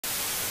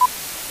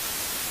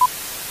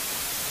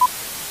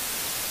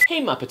Hey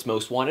Muppets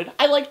Most Wanted,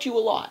 I liked you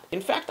a lot. In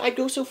fact, I'd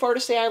go so far to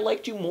say I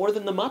liked you more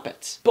than the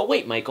Muppets. But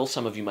wait, Michael,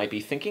 some of you might be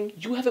thinking,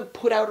 you haven't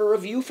put out a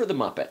review for the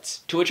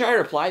Muppets. To which I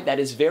replied, that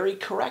is very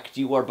correct.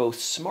 You are both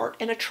smart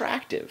and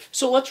attractive.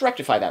 So let's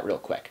rectify that real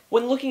quick.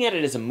 When looking at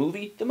it as a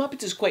movie, the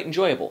Muppets is quite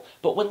enjoyable.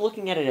 But when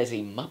looking at it as a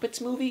Muppets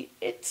movie,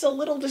 it's a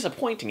little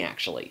disappointing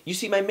actually. You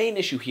see, my main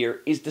issue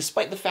here is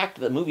despite the fact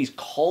that the movie's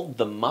called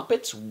The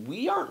Muppets,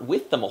 we aren't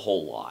with them a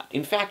whole lot.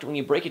 In fact, when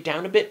you break it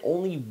down a bit,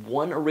 only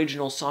one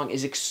original song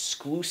is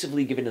exclusively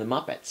given to the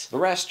Muppets. The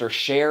rest are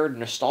shared,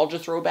 nostalgia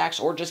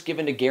throwbacks, or just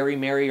given to Gary,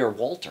 Mary, or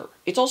Walter.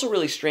 It's also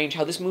really strange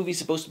how this movie is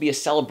supposed to be a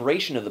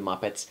celebration of the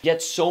Muppets,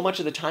 yet so much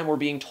of the time we're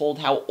being told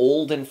how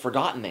old and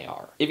forgotten they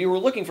are. If you were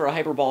looking for a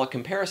hyperbolic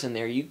comparison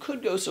there, you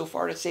could go so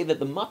far to say that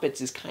the Muppets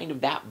is kind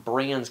of that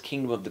brand's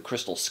Kingdom of the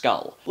Crystal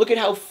Skull. Look at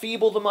how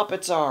feeble the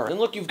Muppets are, and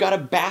look, you've got a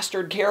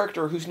bastard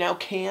character who's now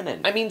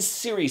canon. I mean,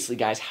 seriously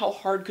guys, how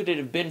hard could it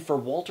have been for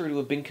Walter to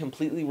have been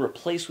completely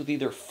replaced with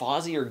either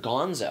Fozzie or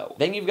Gonzo?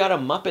 Then you've got a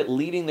Muppet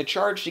leading the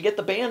charge to get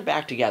the band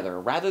back together,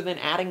 rather than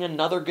adding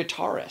another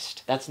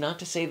guitarist. That's not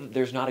to say that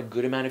there's not a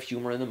good amount of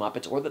humor in the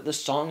Muppets, or that the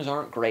songs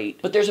aren't great,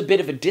 but there's a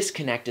bit of a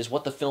disconnect as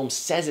what the film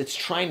says it's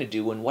trying to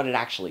do and what it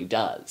actually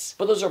does.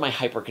 But those are my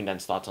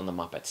hyper-condensed thoughts on the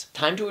Muppets.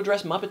 Time to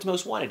address Muppets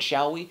Most Wanted,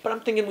 shall we? But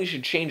I'm thinking we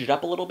should change it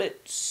up a little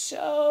bit,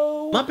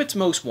 so... Muppets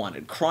Most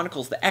Wanted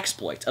chronicles the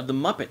exploits of the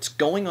Muppets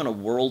going on a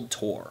world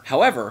tour.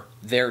 However,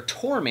 their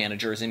tour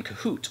manager is in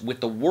cahoots with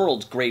the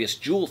world's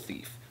greatest jewel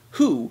thief,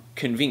 who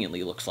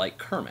conveniently looks like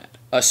Kermit.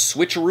 A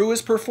switcheroo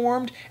is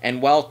performed,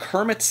 and while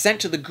Kermit's sent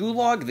to the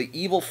gulag, the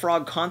evil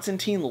frog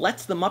Constantine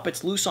lets the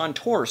Muppets loose on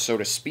tour, so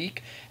to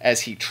speak,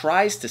 as he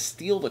tries to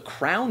steal the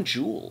crown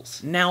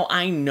jewels. Now,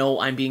 I know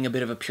I'm being a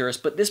bit of a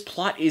purist, but this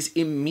plot is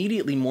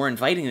immediately more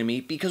inviting to me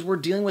because we're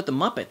dealing with the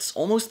Muppets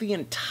almost the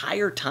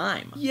entire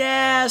time.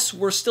 Yes,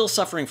 we're still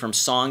suffering from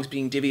songs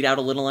being divvied out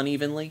a little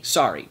unevenly.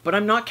 Sorry, but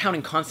I'm not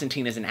counting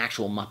Constantine as an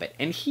actual Muppet,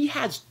 and he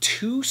has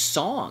 2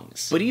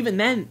 songs. But even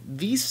then,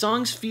 these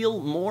songs feel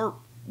more,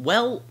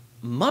 well,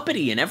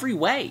 Muppety in every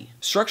way.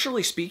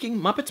 Structurally speaking,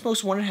 Muppets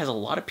Most Wanted has a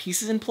lot of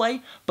pieces in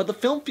play, but the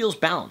film feels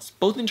balanced,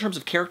 both in terms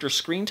of character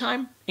screen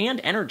time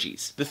and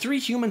energies. The 3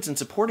 humans in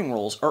supporting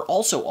roles are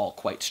also all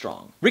quite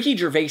strong. Ricky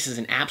Gervais is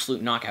an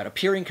absolute knockout,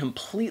 appearing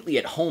completely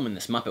at home in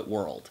this Muppet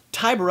world.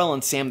 Ty Burrell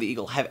and Sam the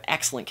Eagle have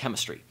excellent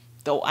chemistry,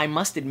 though I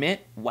must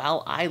admit,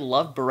 while I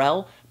love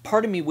Burrell,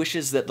 part of me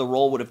wishes that the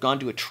role would have gone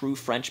to a true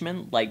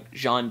Frenchman like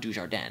Jean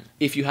Dujardin.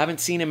 If you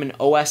haven't seen him in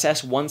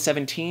OSS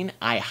 117,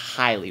 I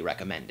highly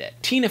recommend it.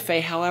 Tina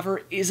Fey,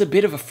 however, is a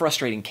bit of a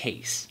frustrating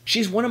case.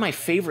 She's one of my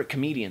favorite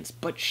comedians,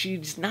 but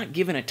she's not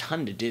given a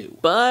ton to do.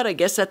 But I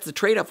guess that's the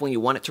trade-off when you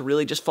want it to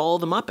really just follow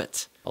the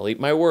Muppets. I'll eat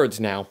my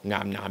words now.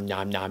 Nom nom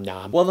nom nom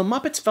nom. While the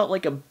Muppets felt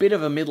like a bit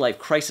of a midlife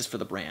crisis for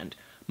the brand,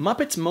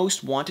 Muppets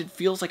Most Wanted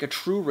feels like a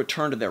true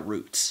return to their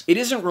roots. It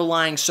isn't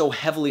relying so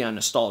heavily on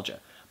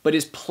nostalgia, but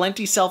is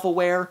plenty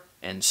self-aware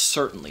and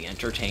certainly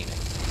entertaining.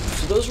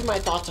 So those were my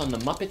thoughts on the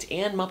Muppets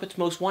and Muppets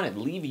Most Wanted.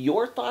 Leave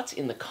your thoughts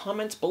in the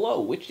comments below.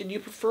 Which did you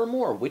prefer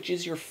more? Which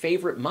is your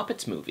favorite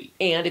Muppets movie?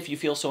 And if you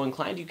feel so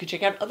inclined, you can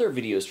check out other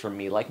videos from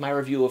me, like my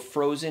review of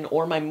Frozen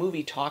or my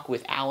movie talk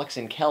with Alex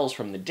and Kells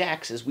from the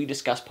Decks as we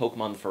discuss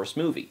Pokemon the first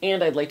movie.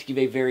 And I'd like to give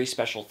a very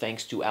special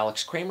thanks to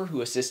Alex Kramer, who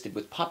assisted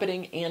with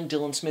puppeting, and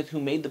Dylan Smith, who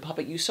made the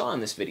puppet you saw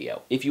in this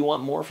video. If you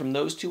want more from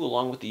those two,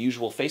 along with the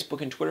usual Facebook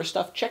and Twitter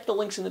stuff, check the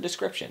links in the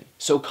description.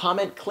 So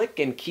comment, click,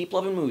 and keep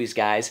loving movies,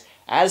 guys.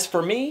 As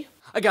for me,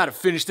 I gotta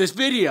finish this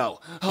video.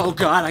 Oh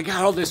god, I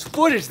got all this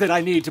footage that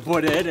I need to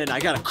put in, and I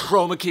gotta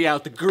chroma key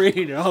out the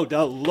green. Oh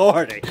no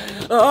lordy.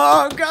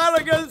 Oh god,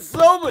 I got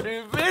so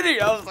many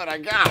videos that I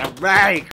gotta make.